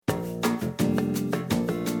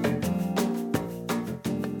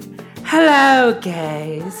Hello,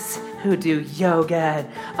 gays who do yoga and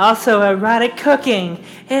also erotic cooking.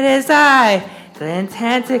 It is I, Glenn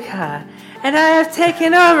Tantica, and I have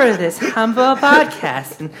taken over this humble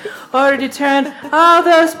podcast in order to turn all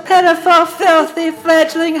those pitiful, filthy,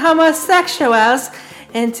 fledgling homosexuals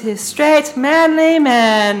into straight, manly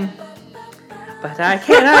men. But I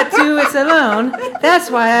cannot do it alone.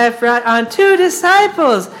 That's why I've brought on 2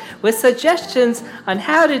 disciples with suggestions on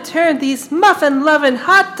how to turn these muffin-loving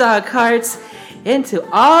hot dog carts into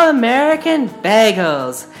all-American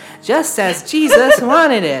bagels, just as Jesus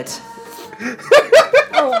wanted it.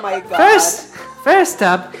 Oh my God. First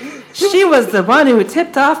up, she was the one who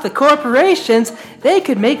tipped off the corporations they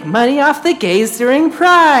could make money off the gays during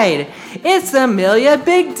Pride. It's Amelia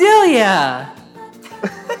Big Delia.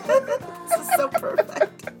 This is so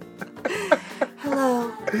perfect.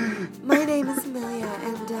 Hello, my name is Amelia,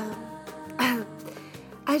 and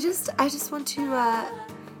I just want to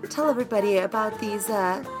tell everybody about these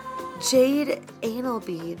jade anal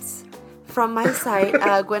beads from my site,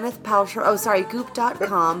 Goop.com,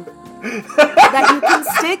 that you can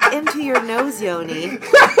stick into your nose yoni, and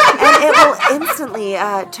it will instantly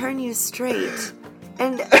turn you straight.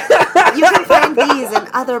 And you can find these and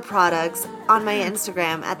other products on my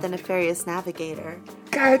Instagram at The Nefarious Navigator.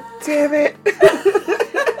 God damn it!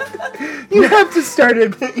 You have to start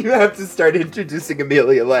introducing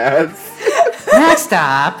Amelia Lads. Next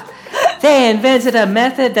up, they invented a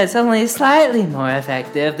method that's only slightly more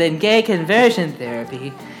effective than gay conversion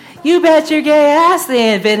therapy. You bet your gay ass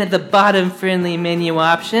they invented the bottom-friendly menu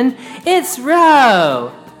option. It's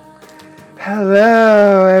Ro!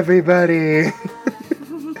 Hello, everybody.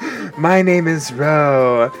 My name is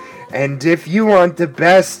Ro, and if you want the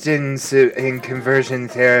best in conversion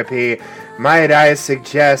therapy, might I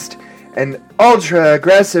suggest an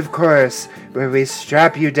ultra-aggressive course where we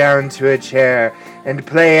strap you down to a chair and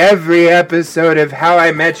play every episode of How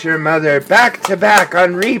I Met Your Mother back-to-back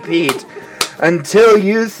on repeat until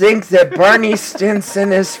you think that Barney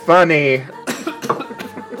Stinson is funny.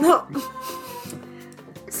 No.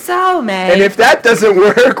 So, Maid. And if that doesn't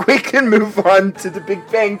work, we can move on to the Big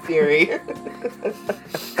Bang Theory.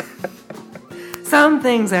 Some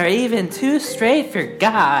things are even too straight for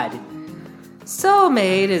God. So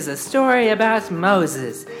Maid is a story about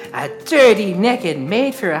Moses, a dirty, naked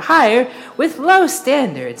maid for hire with low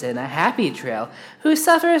standards and a happy trail who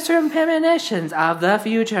suffers from premonitions of the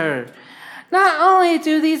future. Not only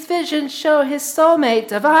do these visions show his soulmate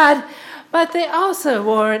Davad, but they also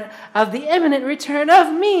warn of the imminent return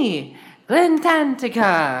of me, Glenn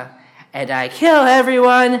Tantica, and I kill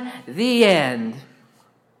everyone, the end.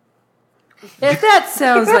 If that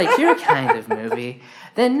sounds like your kind of movie,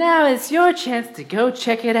 then now is your chance to go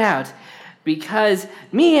check it out, because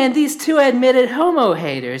me and these 2 admitted homo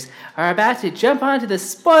haters are about to jump onto the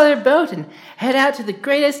spoiler boat and head out to the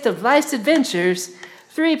greatest of life's adventures.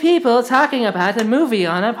 3 people talking about a movie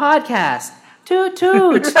on a podcast. Toot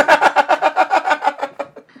toot!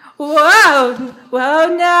 Whoa!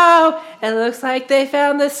 Well, no! It looks like they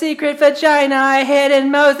found the secret vagina I hid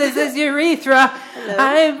in Moses' urethra. Hello?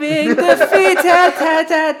 I'm being defeated.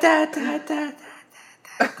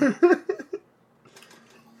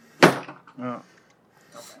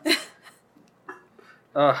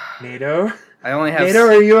 NATO? NATO,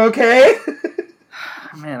 are you okay?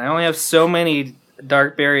 Man, I only have so many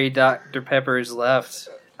dark berry Dr. Peppers left.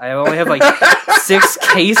 I only have like 6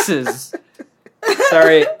 cases.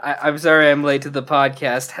 I'm sorry I'm late to the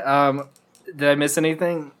podcast. Did I miss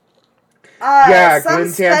anything? Yeah, Glenn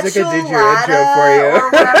Tantica did your intro for you. Or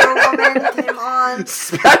whatever woman came on.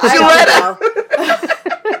 Spatuletta!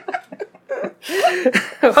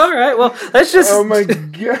 Alright, well, let's just oh my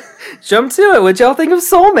God. jump to it. What y'all think of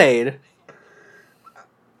Soul Maid?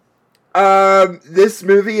 This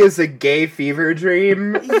movie is a gay fever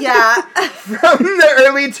dream. Yeah. From the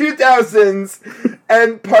early 2000s.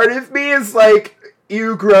 And part of me is like,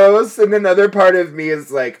 ew, gross. And another part of me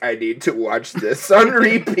is like, I need to watch this on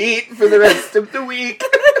repeat for the rest of the week.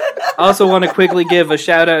 I also want to quickly give a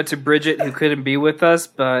shout out to Bridget, who couldn't be with us,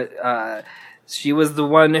 but she was the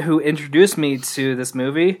one who introduced me to this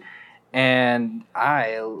movie. And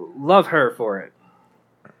I love her for it.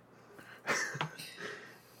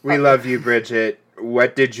 We love you, Bridget.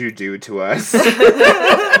 What did you do to us? So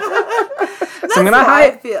I'm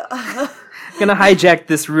gonna hijack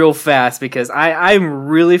this real fast because I'm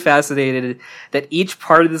really fascinated that each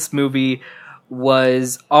part of this movie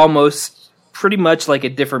was almost pretty much like a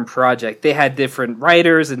different project. They had different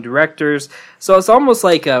writers and directors, so it's almost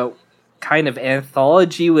like a kind of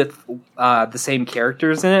anthology with the same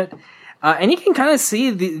characters in it. And you can kind of see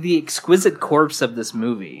the exquisite corpse of this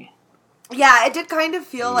movie. Yeah, it did kind of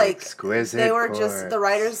feel like exquisite they were corpse. the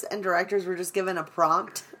writers and directors were just given a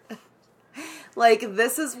prompt. Like,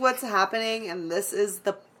 this is what's happening, and this is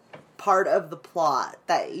the part of the plot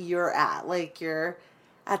that you're at. Like, you're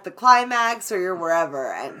at the climax, or you're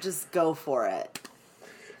wherever, and just go for it.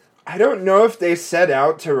 I don't know if they set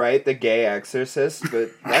out to write The Gay Exorcist,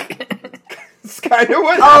 but that's kind of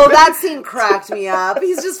what happened. That scene cracked me up.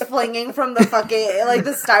 He's just flinging from the fucking, like,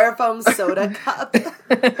 the styrofoam soda cup.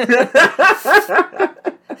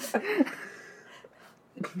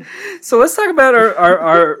 So let's talk about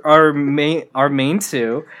our main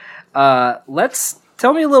two. Let's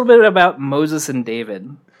tell me a little bit about Moses and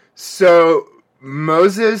David. So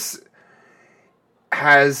Moses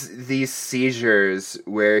has these seizures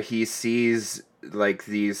where he sees like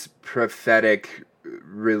these prophetic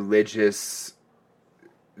religious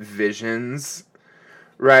visions,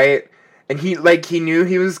 right? And he knew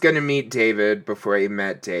he was going to meet David before he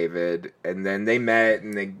met David, and then they met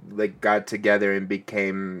and they like got together and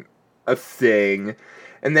became a thing.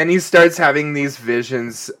 And then he starts having these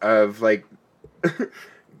visions of like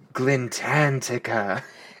Glintantica.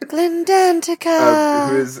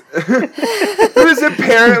 Glindantica. Who's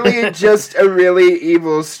apparently just a really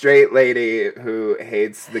evil straight lady who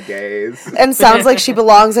hates the gays. And sounds like she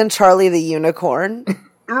belongs in Charlie the Unicorn.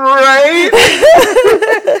 Right?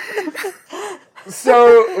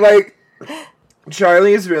 So, like,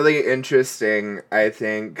 Charlie's really interesting, I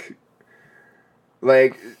think.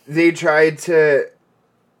 Like, they tried to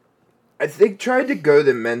go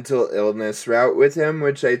the mental illness route with him,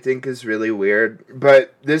 which I think is really weird.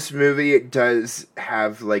 But this movie does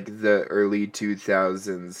have, like, the early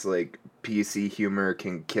 2000s, like, PC humor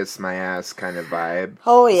can kiss my ass kind of vibe.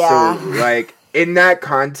 Oh, yeah. So, like, in that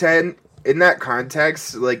context,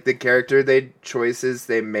 like, the character choices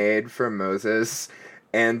they made for Moses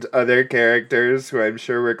and other characters who I'm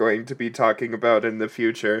sure we're going to be talking about in the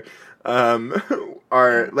future,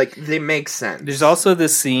 are, like, they make sense. There's also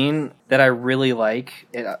this scene that I really like,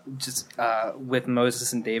 with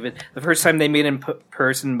Moses and David. The first time they meet in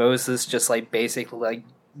person, Moses just, like, basically, like,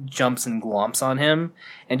 jumps and glomps on him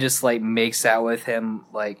and just, like, makes out with him,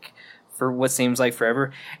 like, for what seems like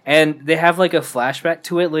forever. And they have, like, a flashback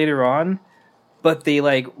to it later on, but they,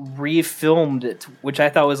 like, refilmed it, which I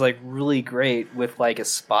thought was, like, really great with, like, a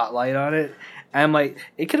spotlight on it. And I'm like,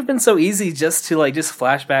 it could have been so easy just to, like, just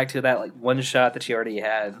flash back to that, like, one shot that she already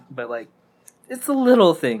had. But, like, it's the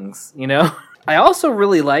little things, you know? I also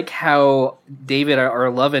really like how David,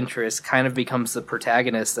 our love interest, kind of becomes the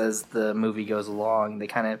protagonist as the movie goes along. They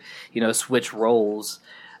kind of, you know, switch roles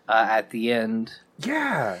at the end.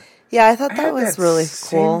 Yeah. Yeah, I thought that was really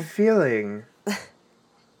cool. Same feeling.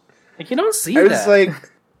 Like, you don't see that. I was like,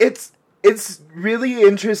 it's really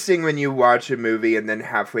interesting when you watch a movie and then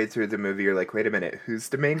halfway through the movie you're like, wait a minute, who's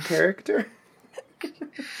the main character?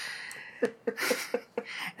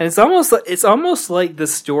 And it's almost like the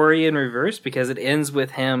story in reverse, because it ends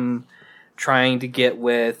with him trying to get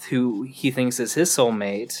with who he thinks is his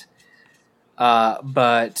soulmate,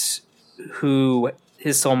 but who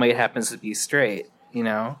his soulmate happens to be straight, you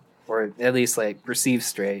know, or at least like perceived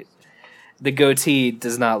straight. The goatee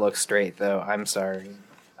does not look straight, though. I'm sorry.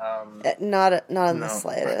 Not in the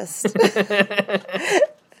slightest.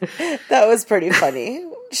 That was pretty funny.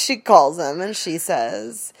 She calls him and she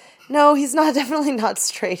says, "No, he's definitely not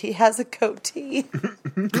straight. He has a goatee."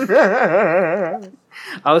 I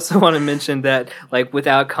also want to mention that, like,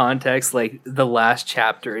 without context, like, the last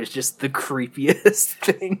chapter is just the creepiest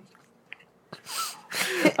thing.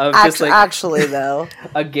 Actually, though,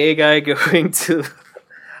 a gay guy going to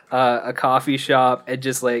a coffee shop and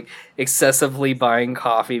just, like, excessively buying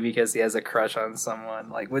coffee because he has a crush on someone,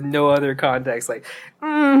 like, with no other context. Like,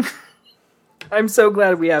 I'm so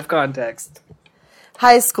glad we have context.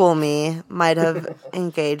 High school me might have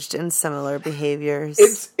engaged in similar behaviors.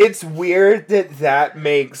 It's weird that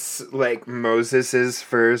makes, like, Moses's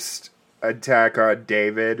first attack on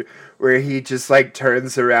David, where he just, like,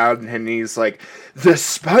 turns around and he's like, "The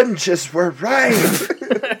sponges were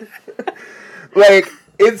right." Like,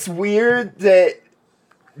 it's weird that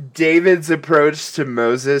David's approach to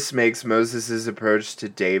Moses makes Moses's approach to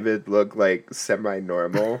David look like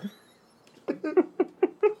semi-normal.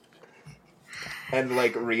 And,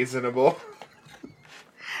 like, reasonable.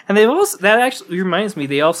 And that actually reminds me,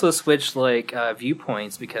 they also switched, like,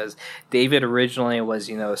 viewpoints, because David originally was,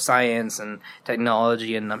 you know, science and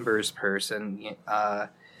technology and numbers person.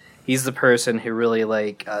 He's the person who really,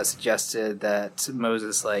 like, suggested that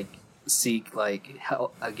Moses, like, seek, like,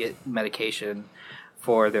 help, get medication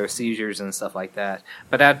for their seizures and stuff like that.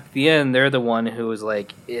 But at the end, they're the one who is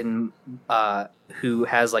like who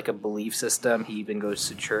has like a belief system. He even goes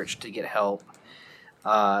to church to get help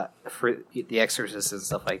for the exorcist and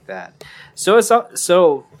stuff like that.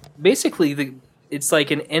 So basically it's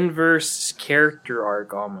like an inverse character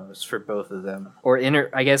arc almost for both of them, or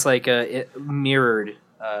I guess like a mirrored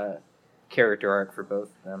character arc for both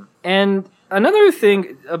of them. And another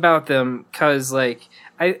thing about them, because like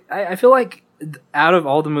I feel like out of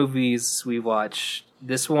all the movies we watched,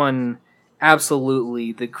 this one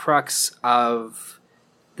absolutely the crux of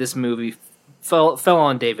this movie fell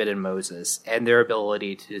on David and Moses and their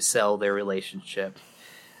ability to sell their relationship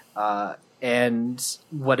and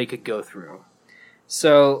what it could go through.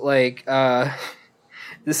 So like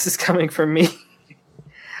this is coming from me.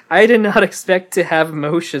 I did not expect to have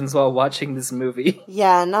emotions while watching this movie.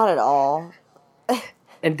 Yeah, not at all.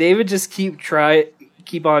 And David just keep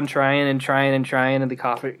on trying in the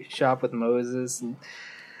coffee shop with Moses, and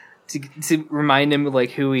to remind him of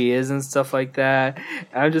like who he is and stuff like that.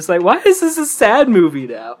 And I'm just like, why is this a sad movie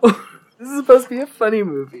now? This is supposed to be a funny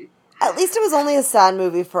movie. At least it was only a sad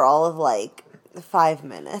movie for all of like 5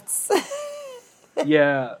 minutes.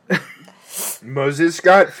 Yeah. Moses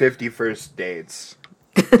got 50 first dates.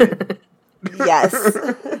 Yes.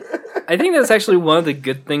 I think that's actually one of the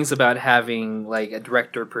good things about having like a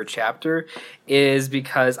director per chapter, is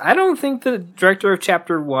because I don't think the director of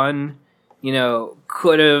chapter 1,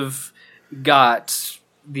 could have got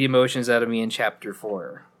the emotions out of me in chapter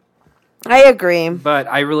 4. I agree. But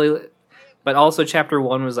also chapter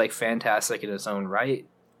 1 was like fantastic in its own right,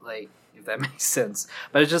 like if that makes sense.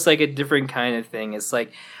 But it's just like a different kind of thing. It's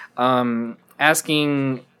like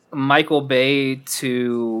asking Michael Bay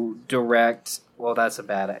to direct. Well, that's a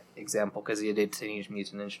bad example because he did Teenage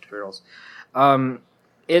Mutant Ninja Turtles.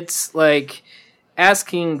 It's like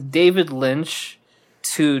asking David Lynch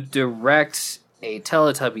to direct a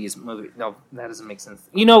Teletubbies movie. No, that doesn't make sense.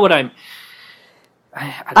 You know what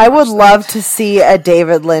I would love to see a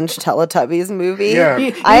David Lynch Teletubbies movie. Yeah.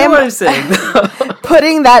 I am what I'm saying, though.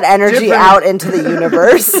 Putting that energy out into the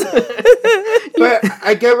universe. But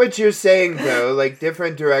I get what you're saying, though. Like,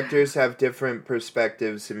 different directors have different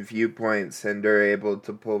perspectives and viewpoints, and are able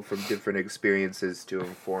to pull from different experiences to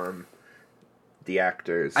inform the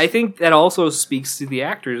actors. I think that also speaks to the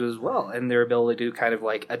actors as well, and their ability to kind of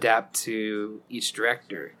like adapt to each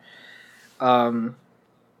director.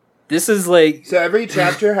 This is like, so every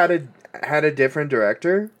chapter had a different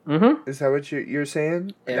director. Mm-hmm. Is that what you're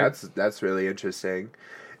saying? Yeah. That's really interesting.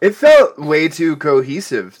 It felt way too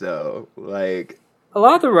cohesive, though. Like, a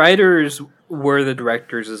lot of the writers were the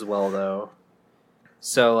directors as well, though.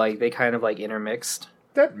 So like they kind of like intermixed.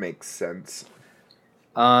 that makes sense.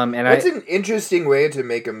 And That's an interesting way to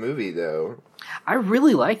make a movie, though. I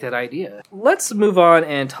really like that idea. Let's move on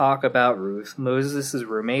and talk about Ruth, Moses'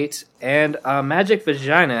 roommate, and magic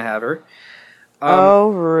vagina haver.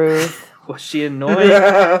 Ruth. Was she annoying?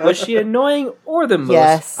 Was she annoying or the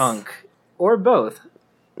most punk? Or both?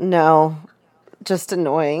 No. Just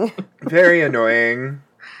annoying. Very annoying.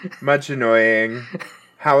 Much annoying.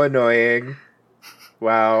 How annoying.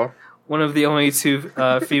 Wow. One of the only two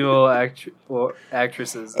female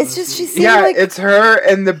actresses. It's just, she seemed like... it's her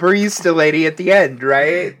and the barista lady at the end,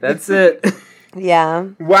 right? That's it. Yeah.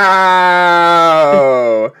 Wow!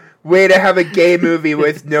 Way to have a gay movie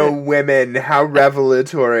with no women. How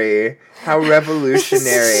revelatory. How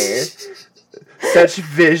revolutionary. Such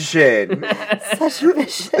vision. Such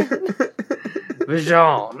vision.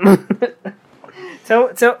 Vision.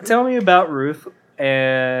 Tell me about Ruth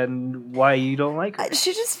and why you don't like her.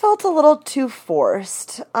 She just felt a little too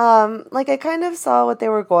forced. Like, I kind of saw what they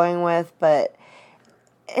were going with, but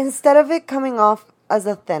instead of it coming off as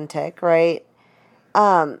authentic, right,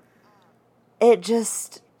 it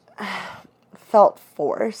just felt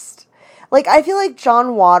forced. Like, I feel like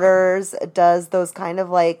John Waters does those kind of,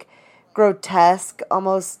 like, grotesque,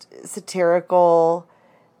 almost satirical,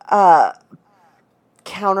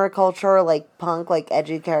 counterculture, like punk, like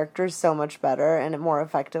edgy characters so much better and more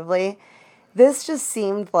effectively. This just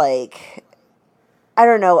seemed like, I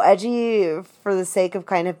don't know, edgy for the sake of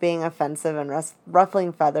kind of being offensive and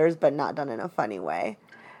ruffling feathers, but not done in a funny way.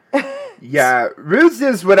 Yeah, Ruth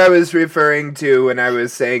is what I was referring to when I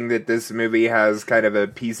was saying that this movie has kind of a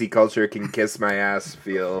PC culture can kiss my ass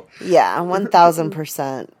feel. Yeah,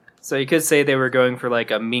 1000%. So you could say they were going for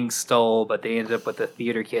like a mink stole, but they ended up with a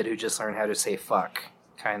theater kid who just learned how to say fuck,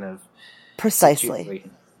 kind of. Precisely.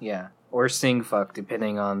 Situation. Yeah. Or sing fuck,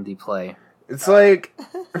 depending on the play. It's like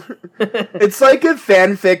it's like a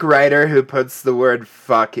fanfic writer who puts the word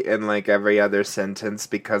fuck in like every other sentence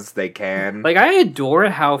because they can. Like, I adore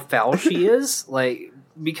how foul she is, like,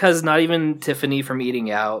 because not even Tiffany from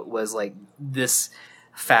Eating Out was like this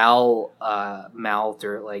foul mouthed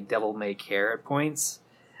or like devil may care at points.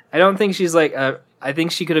 I don't think she's like I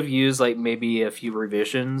think she could have used like maybe a few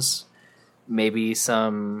revisions, maybe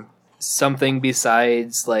something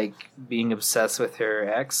besides like being obsessed with her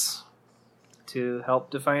ex to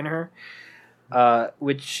help define her,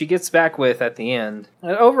 which she gets back with at the end.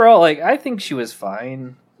 And overall, like, I think she was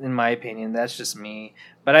fine, in my opinion. That's just me.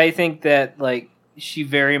 But I think that, like, she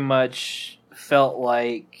very much felt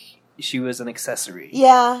like she was an accessory.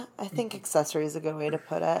 Yeah, I think accessory is a good way to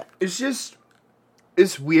put it.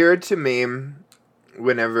 It's weird to me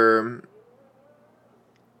whenever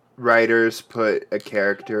writers put a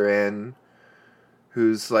character in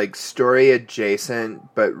who's like story adjacent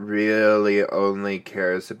but really only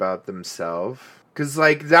cares about themselves. Because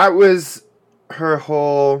like that was her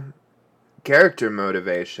whole character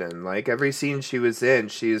motivation. Like every scene she was in,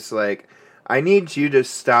 she's like, I need you to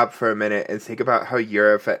stop for a minute and think about how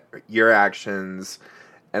your actions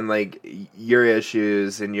and like your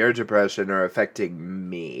issues and your depression are affecting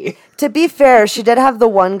me. To be fair, she did have the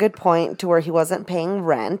one good point to where he wasn't paying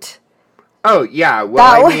rent. Oh, yeah.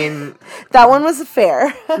 Well, I mean... That one was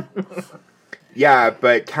fair. Yeah,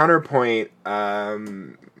 but counterpoint,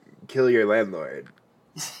 kill your landlord.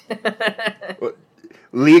 Well,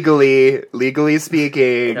 legally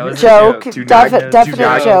speaking... That was joke. a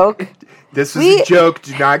Definite joke. This was a joke.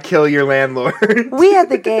 Do not kill your landlord. We at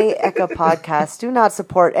the Gay Echo podcast do not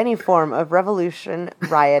support any form of revolution,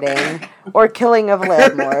 rioting, or killing of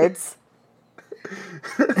landlords.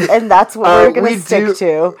 And that's what we're going to stick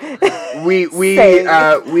to. We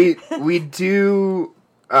do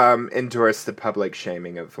endorse the public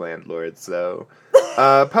shaming of landlords, though.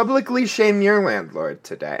 Publicly shame your landlord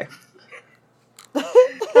today.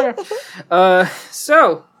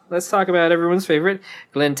 So, let's talk about everyone's favorite,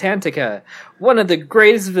 Glentantica. One of the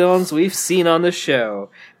greatest villains we've seen on the show,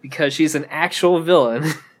 because she's an actual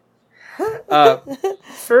villain.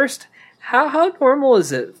 First, how normal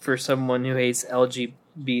is it for someone who hates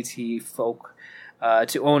LGBT folk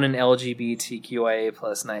to own an LGBTQIA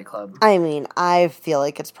plus nightclub? I mean, I feel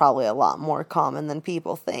like it's probably a lot more common than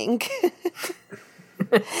people think.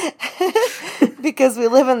 Because we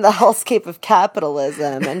live in the hellscape of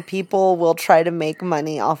capitalism and people will try to make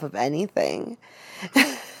money off of anything.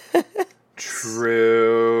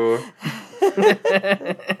 True.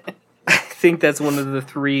 I think that's one of the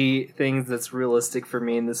three things that's realistic for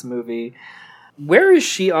me in this movie. Where is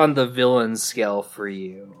she on the villain scale for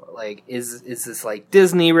you? Like, is this like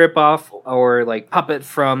Disney ripoff or like Puppet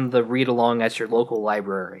from the read along at your local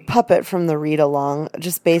library? Puppet from the read along,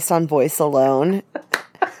 just based on voice alone.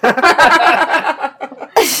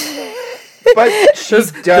 But she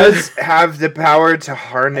does have the power to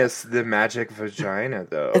harness the magic vagina,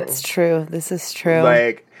 though. It's true. This is true.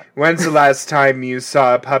 Like, when's the last time you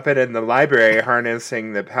saw a puppet in the library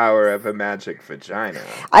harnessing the power of a magic vagina?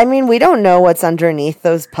 I mean, we don't know what's underneath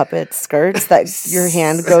those puppet skirts that your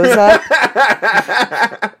hand goes up.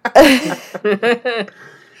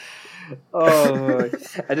 Oh,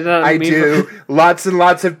 I did not. I do. Lots and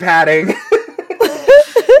lots of padding.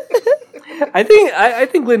 I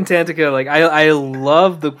think Glentantica, like, I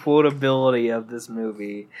love the quotability of this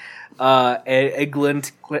movie. And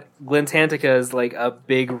Glentantica is like a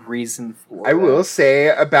big reason for I will say,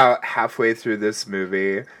 about halfway through this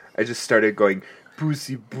movie, I just started going,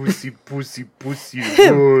 pussy, pussy, pussy, pussy,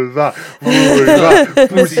 vulva, vulva,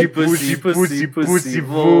 pussy, pussy, pussy, pussy,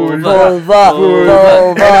 vulva, vulva.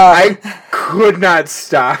 And I could not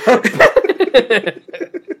stop.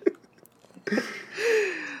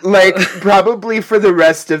 Like, probably for the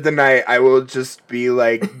rest of the night, I will just be,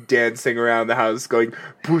 like, dancing around the house going,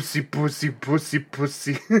 pussy, pussy, pussy,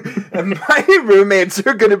 pussy. And my roommates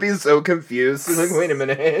are gonna be so confused. They're like, wait a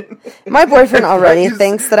minute. My boyfriend already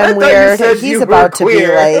thinks that I'm weird. He's about to be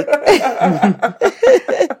like...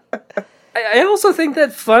 I also think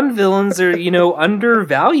that fun villains are,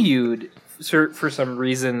 undervalued for some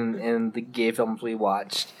reason in the gay films we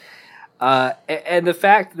watched. And the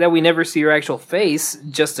fact that we never see her actual face,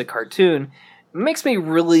 just a cartoon, makes me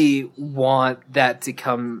really want that to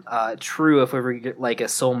come true if we ever get like a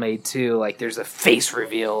Soulmate 2. Like, there's a face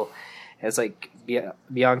reveal. It's like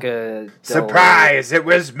Bianca... Surprise! It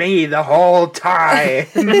was me the whole time!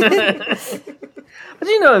 But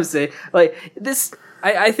you know what I'm saying? Like, this...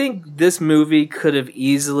 I think this movie could have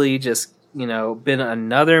easily just, been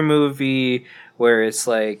another movie where it's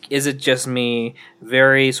like, is it just me?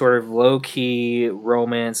 Very sort of low-key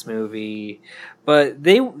romance movie. But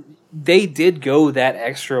they did go that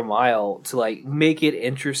extra mile to like make it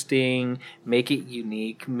interesting, make it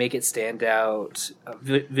unique, make it stand out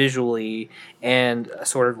visually, and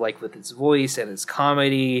sort of like with its voice and its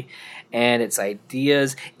comedy and its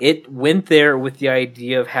ideas. It went there with the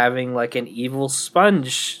idea of having like an evil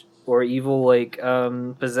sponge or evil like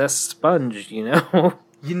possessed sponge, you know.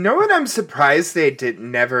 You know what I'm surprised they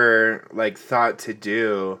never like thought to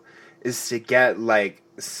do is to get like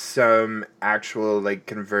some actual like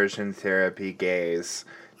conversion therapy gays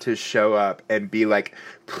to show up and be like,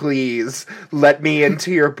 please let me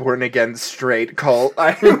into your born again straight cult.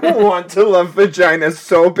 I want to love vagina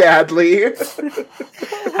so badly.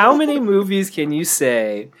 How many movies can you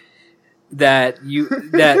say that you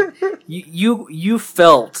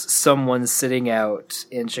felt someone sitting out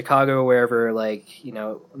in Chicago, wherever, like, you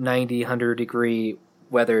know, 90, 100 degree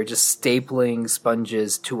weather, just stapling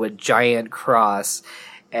sponges to a giant cross,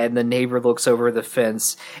 and the neighbor looks over the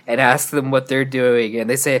fence and asks them what they're doing, and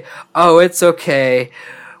they say, oh, it's okay,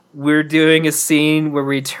 we're doing a scene where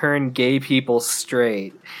we turn gay people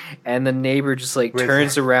straight, and the neighbor just like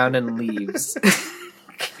turns around and leaves.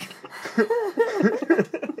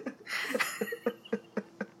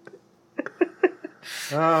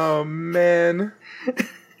 Oh, man.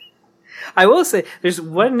 I will say, there's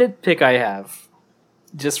one nitpick I have,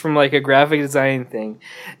 just from like a graphic design thing.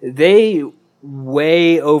 They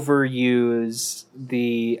way overuse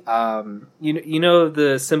the, you know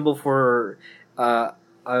the symbol for a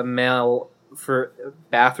male for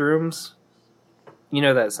bathrooms? You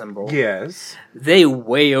know that symbol? Yes. They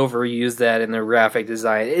way overuse that in their graphic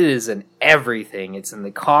design. It is in everything. It's in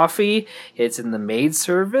the coffee. It's in the maid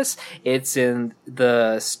service. It's in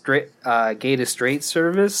the gay to straight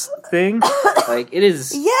service thing. Like, it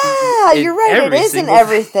is. Yeah, you're right. It is in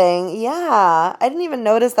everything. Yeah. I didn't even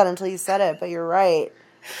notice that until you said it, but you're right.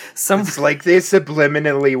 It's like they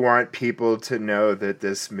subliminally want people to know that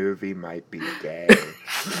this movie might be gay.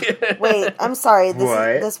 Wait, I'm sorry.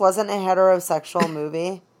 This wasn't a heterosexual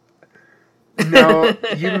movie? No,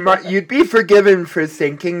 you'd be forgiven for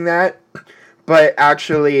thinking that, but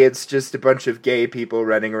actually it's just a bunch of gay people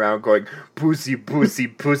running around going, pussy, pussy,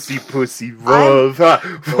 pussy, pussy, vulva,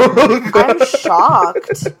 vulva. I'm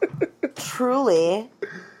shocked. Truly.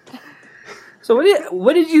 So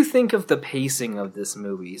what did you think of the pacing of this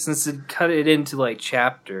movie? Since it cut it into like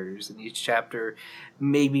chapters, and each chapter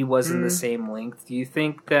maybe wasn't the same length, do you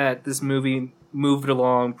think that this movie moved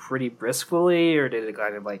along pretty briskly, or did it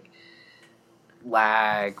kind of like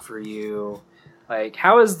lag for you? Like,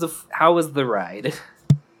 how was the ride?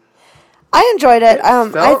 I enjoyed it.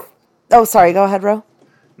 Sorry, go ahead, Ro.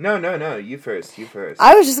 No, you first.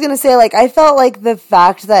 I was just going to say, like, I felt like the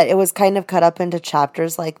fact that it was kind of cut up into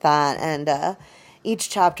chapters like that, and each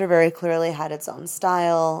chapter very clearly had its own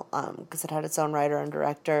style, because it had its own writer and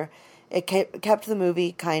director. It kept the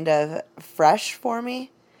movie kind of fresh for me,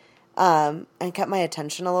 and kept my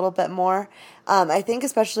attention a little bit more. I think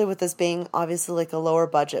especially with this being obviously like a lower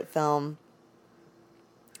budget film,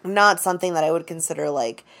 not something that I would consider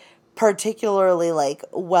like particularly like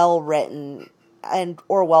well written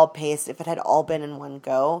or well paced if it had all been in one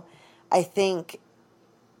go. I think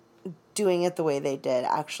doing it the way they did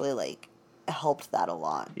actually like helped that a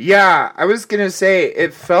lot. Yeah, I was gonna say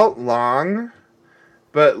it felt long,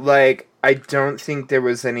 but like I don't think there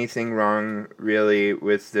was anything wrong really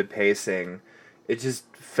with the pacing. It just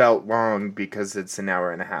felt long because it's an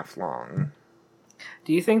hour and a half long.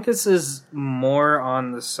 Do you think this is more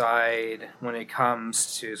on the side when it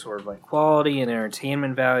comes to sort of like quality and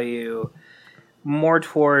entertainment value, more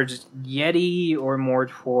towards Yeti, or more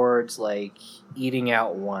towards like Eating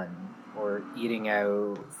Out 1 or Eating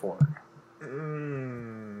Out 4?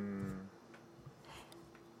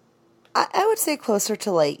 I would say closer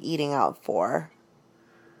to like Eating Out 4.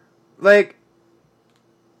 Like,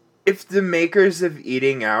 if the makers of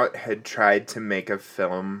Eating Out had tried to make a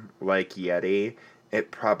film like Yeti, it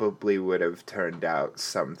probably would have turned out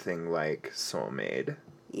something like Maid.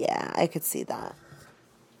 Yeah, I could see that.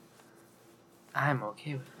 I'm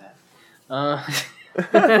okay with that.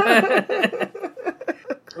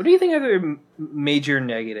 What do you think are the major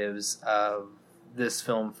negatives of this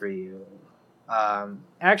film for you?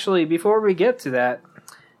 Actually, before we get to that,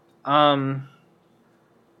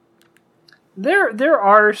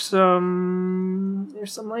 there's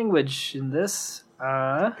some language in this.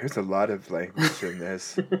 There's a lot of language in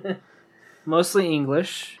this. Mostly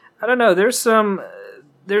English. I don't know. There's some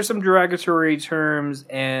derogatory terms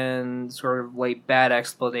and sort of like bad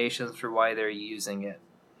explanations for why they're using it.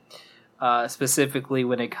 Specifically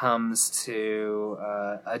when it comes to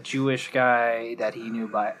a Jewish guy that he knew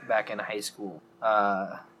back in high school.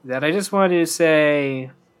 that I just wanted to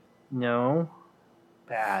say, no,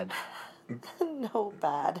 bad. No,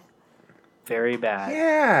 bad. Very bad.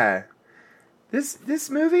 Yeah. This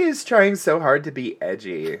movie is trying so hard to be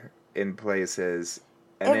edgy in places,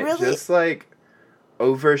 and it just, like,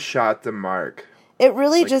 overshot the mark. It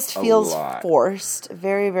really like, just feels forced.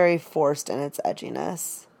 Very, very forced in its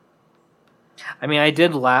edginess. I mean, I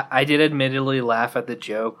did admittedly laugh at the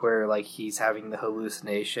joke where, like, he's having the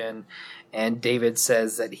hallucination, and David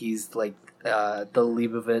says that he's, like, the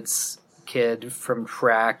Leibovitz kid from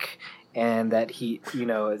track, and that he, you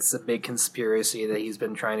know, it's a big conspiracy that he's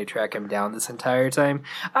been trying to track him down this entire time.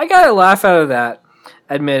 I got a laugh out of that,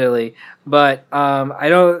 admittedly, but I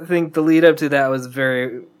don't think the lead up to that was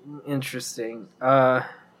very interesting,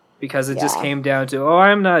 because it just came down to, oh,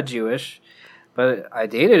 I'm not Jewish, but I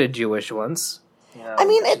dated a Jewish once. You know, I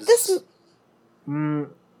mean,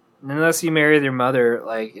 unless you marry their mother,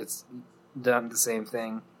 like, it's done the same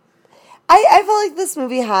thing. I felt like this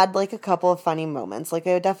movie had, like, a couple of funny moments. Like,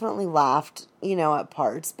 I definitely laughed, you know, at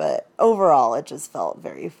parts, but overall, it just felt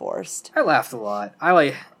very forced. I laughed a lot. I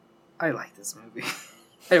like this movie.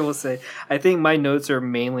 I will say, I think my notes are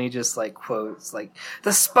mainly just, like, quotes, like,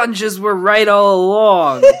 the sponges were right all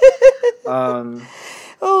along.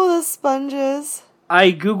 Oh, the sponges.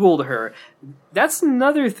 I Googled her. That's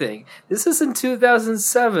another thing. This is in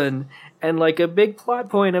 2007, and, like, a big plot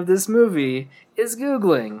point of this movie is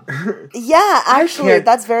Googling. Yeah, actually,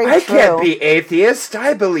 that's very true. I can't be atheist.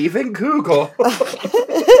 I believe in Google.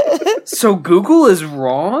 So Google is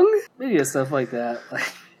wrong? Maybe stuff like that. Like,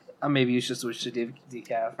 maybe you should switch to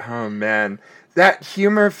decaf. Oh, man. That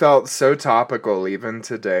humor felt so topical even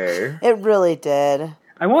today. It really did.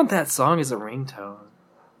 I want that song as a ringtone.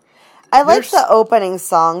 I like the opening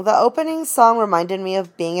song. The opening song reminded me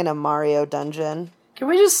of being in a Mario dungeon. Can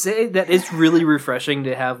we just say that it's really refreshing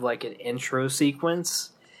to have, like, an intro sequence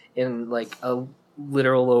in, like, a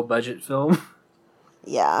literal low-budget film?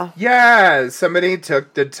 Yeah. Yeah, somebody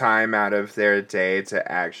took the time out of their day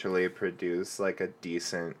to actually produce, like, a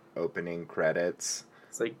decent opening credits.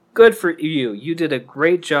 It's like, good for you. You did a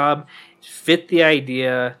great job. Fit the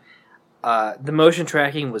idea. The motion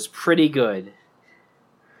tracking was pretty good.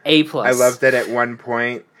 A+. I love that at one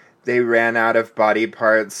point they ran out of body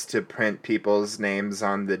parts to print people's names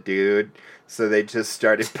on the dude, so they just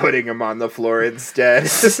started putting them on the floor instead.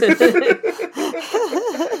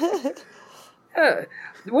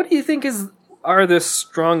 What do you think are the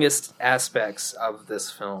strongest aspects of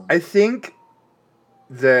this film? I think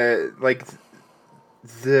the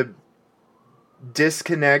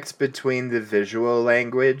disconnect between the visual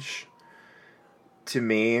language, to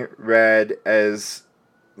me, read as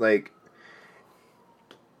like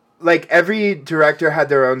every director had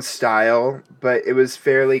their own style, but it was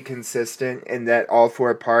fairly consistent in that all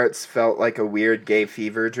four parts felt like a weird gay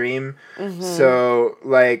fever dream. Mm-hmm. So,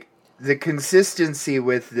 like, the consistency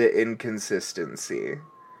with the inconsistency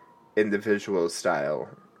in the visual style,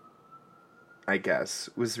 I guess,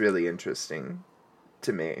 was really interesting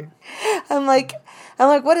to me. I'm like,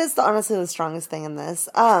 what is honestly the strongest thing in this?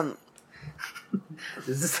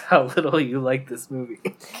 This is how little you like this movie.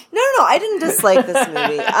 No, I didn't dislike this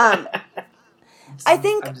movie. I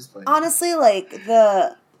think, honestly,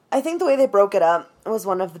 I think the way they broke it up was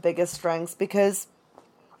one of the biggest strengths because,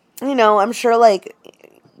 you know, I'm sure, like,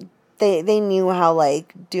 they knew how,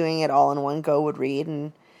 like, doing it all in one go would read,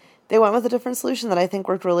 and they went with a different solution that I think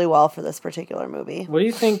worked really well for this particular movie. What do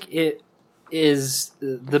you think it is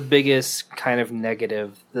the biggest kind of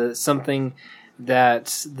negative? Something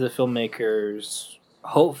that the filmmakers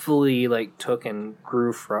hopefully, like, took and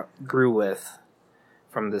grew with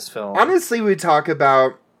from this film? Honestly, we talk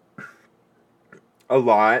about a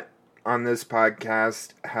lot on this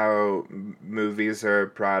podcast how movies are a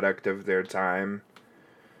product of their time.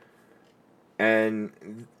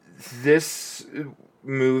 And this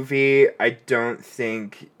movie, I don't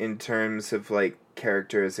think, in terms of, like,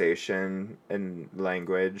 characterization and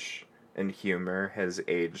language and humor, has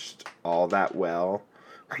aged all that well.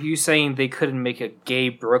 Are you saying they couldn't make a gay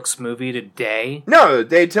Brooks movie today? No,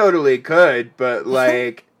 they totally could, but,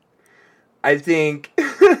 like, I think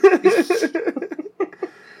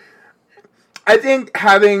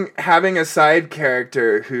having a side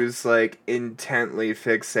character who's, like, intently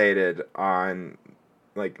fixated on,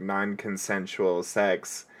 like, non-consensual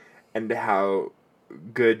sex and how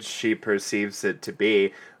good she perceives it to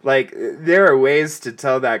be. Like, there are ways to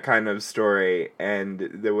tell that kind of story, and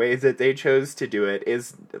the way that they chose to do it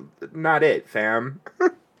is not it, fam.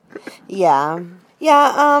 Yeah,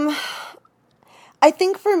 I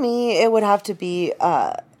think for me, it would have to be,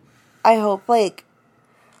 I hope, like,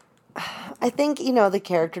 I think, the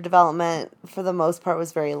character development for the most part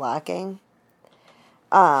was very lacking.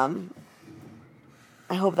 I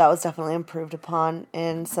hope that was definitely improved upon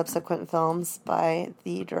in subsequent films by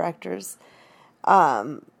the directors.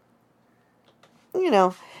 I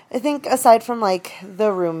think aside from, like,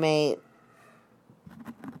 the roommate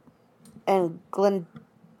and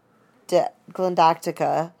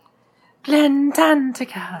Glendantica.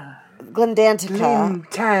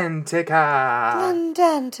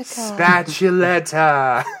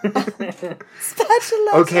 Spatuletta.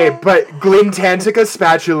 Okay, but Glendantica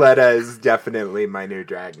Spatuletta is definitely my new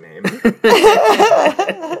drag name.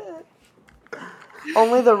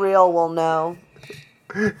 Only the real will know.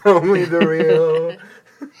 Only the real.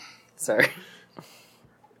 Sorry.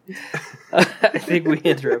 I think we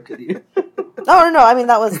interrupted you. No. I mean,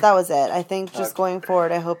 that was it. I think just going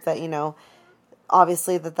forward, I hope that,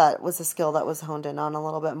 obviously that was a skill that was honed in on a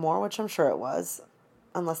little bit more, which I'm sure it was,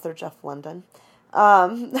 unless they're Jeff London.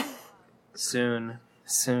 Soon.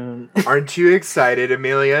 Aren't you excited,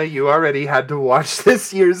 Amelia? You already had to watch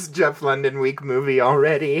this year's Jeff London Week movie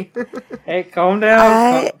already. Hey, calm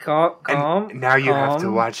down. Calm. Now you have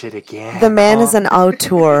to watch it again. The man is an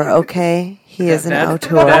auteur, okay? He is an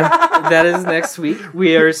auteur. That is next week.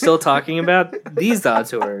 We are still talking about these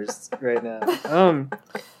auteurs right now.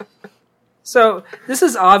 So, this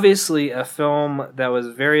is obviously a film that was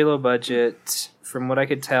very low budget. From what I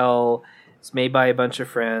could tell, it's made by a bunch of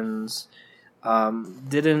friends.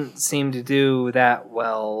 Didn't seem to do that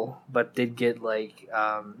well, but did get,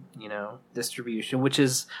 distribution, which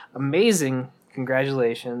is amazing.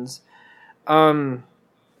 Congratulations.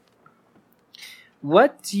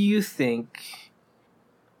 What do you think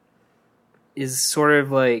is sort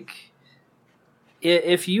of like,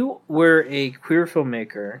 if you were a queer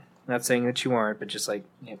filmmaker, not saying that you aren't, but just like,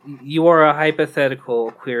 you are a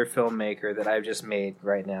hypothetical queer filmmaker that I've just made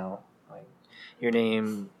right now. Like, your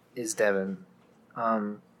name is Devin.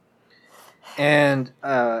 And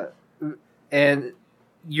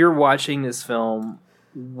you're watching this film.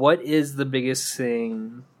 What is the biggest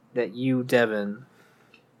thing that you, Devin,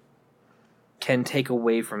 can take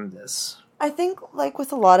away from this? I think, like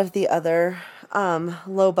with a lot of the other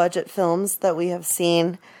low-budget films that we have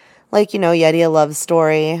seen, like, Yeti, A Love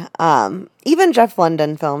Story, even Jeff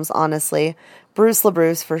London films, honestly, Bruce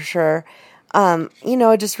LaBruce for sure,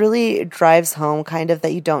 it just really drives home kind of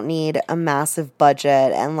that you don't need a massive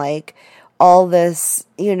budget and, like, all this,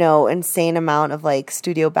 insane amount of, like,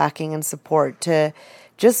 studio backing and support to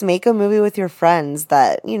just make a movie with your friends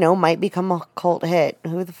that, might become a cult hit.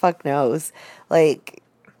 Who the fuck knows? Like,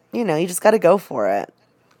 you just got to go for it.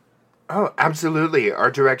 Oh, absolutely.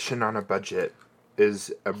 Art direction on a budget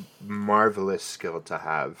is a marvelous skill to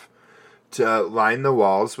have. To line the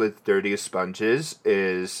walls with dirty sponges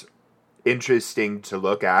is interesting to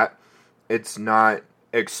look at. It's not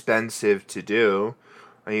expensive to do.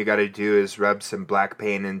 All you gotta do is rub some black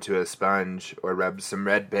paint into a sponge or rub some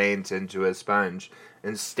red paint into a sponge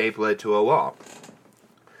and staple it to a wall.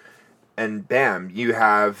 And bam, you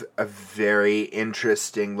have a very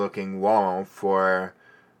interesting looking wall for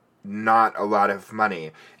not a lot of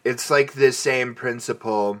money. It's like the same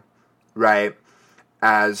principle, right,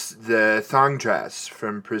 as the thong dress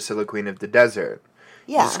from Priscilla, Queen of the Desert.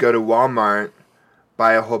 Yeah. Just go to Walmart,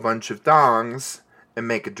 buy a whole bunch of thongs, and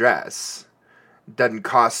make a dress. It doesn't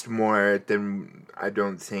cost more than, I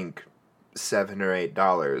don't think, $7 or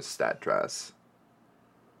 $8, that dress.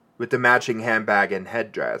 With the matching handbag and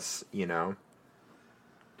headdress, Yeah.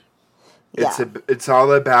 It's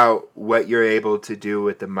all about what you're able to do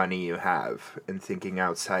with the money you have and thinking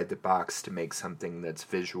outside the box to make something that's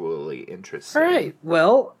visually interesting. All right.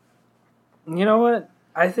 Well, you know what?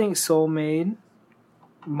 I think Maid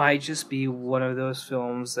might just be one of those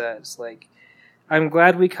films that's like, I'm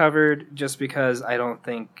glad we covered, just because I don't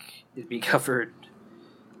think it'd be covered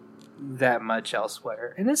that much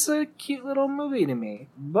elsewhere. And it's a cute little movie to me.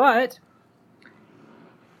 But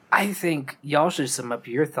I think y'all should sum up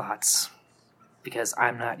your thoughts, because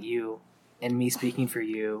I'm not you, and me speaking for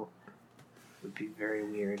you would be very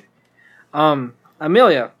weird.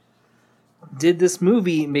 Amelia, did this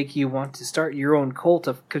movie make you want to start your own cult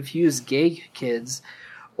of confused gay kids,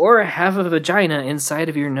 or have a vagina inside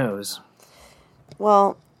of your nose?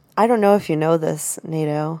 Well, I don't know if you know this,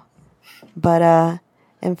 Nato, but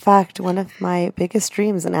in fact, one of my biggest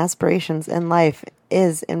dreams and aspirations in life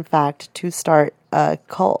is, in fact, to start a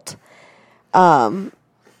cult.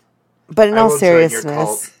 But in all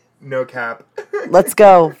seriousness, no cap. Let's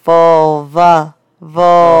go. Vulva.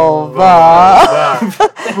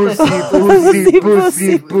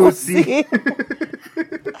 Pussy.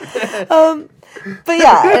 But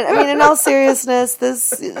yeah, I mean, in all seriousness,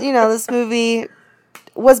 this movie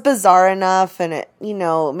was bizarre enough, and it,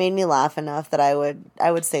 made me laugh enough that I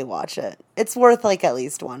would say watch it. It's worth like at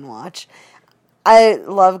least one watch. I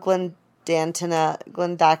love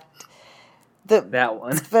That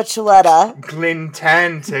one. Specialetta.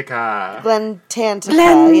 Glintantica.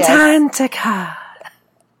 Glintantica.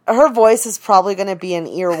 Her voice is probably going to be an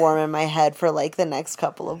earworm in my head for like the next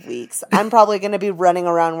couple of weeks. I'm probably going to be running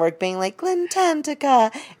around work being like,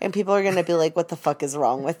 Glintantica, and people are going to be like, what the fuck is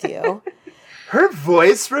wrong with you? Her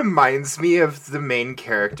voice reminds me of the main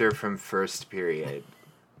character from First Period.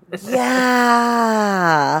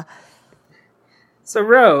 Yeah. So,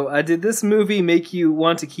 Ro, did this movie make you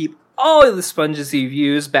want to keep all of the sponges you've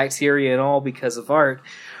used, bacteria and all, because of art?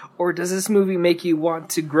 Or does this movie make you want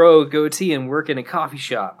to grow a goatee and work in a coffee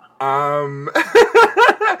shop?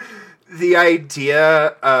 The idea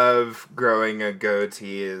of growing a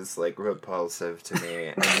goatee is, like, repulsive to me.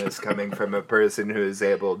 And this coming from a person who is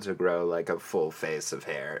able to grow, like, a full face of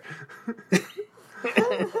hair.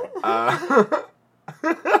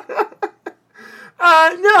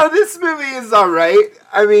 No, this movie is alright.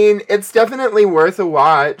 I mean, it's definitely worth a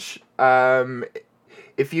watch.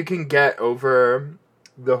 If you can get over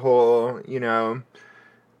the whole,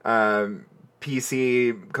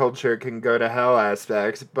 PC culture can go to hell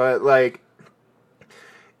aspect, but, like,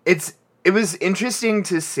 it was interesting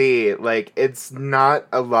to see, like, it's not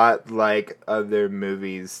a lot like other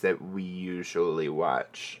movies that we usually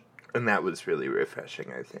watch, and that was really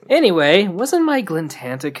refreshing, I think. Anyway, wasn't my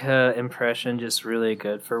Glintantica impression just really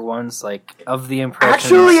good for once, like, of the impression?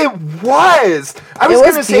 Actually, it was! I was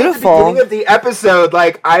going to say at the beginning of the episode,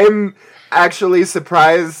 like, I'm actually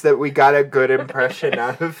surprised that we got a good impression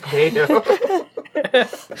out of NATO.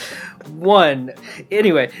 One.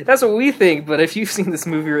 Anyway, that's what we think, but if you've seen this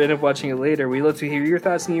movie or end up watching it later, we'd love to hear your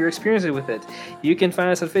thoughts and your experiences with it. You can find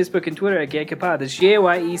us on Facebook and Twitter at Gaykapod. That's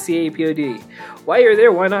Jayecapod. While you're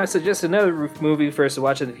there, why not suggest another movie for us to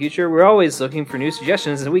watch in the future? We're always looking for new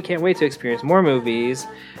suggestions, and we can't wait to experience more movies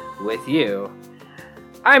with you.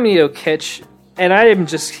 I'm Nito Kitsch, and I am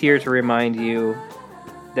just here to remind you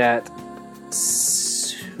that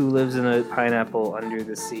who lives in a pineapple under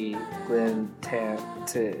the sea,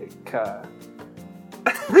 Glintantica.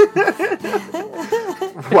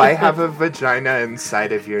 Why have a vagina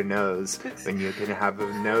inside of your nose when you can have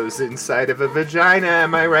a nose inside of a vagina?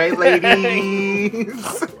 Am I right,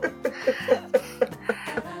 ladies?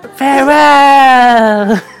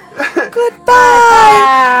 Farewell!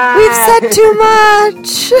 Goodbye! We've said too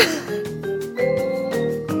much!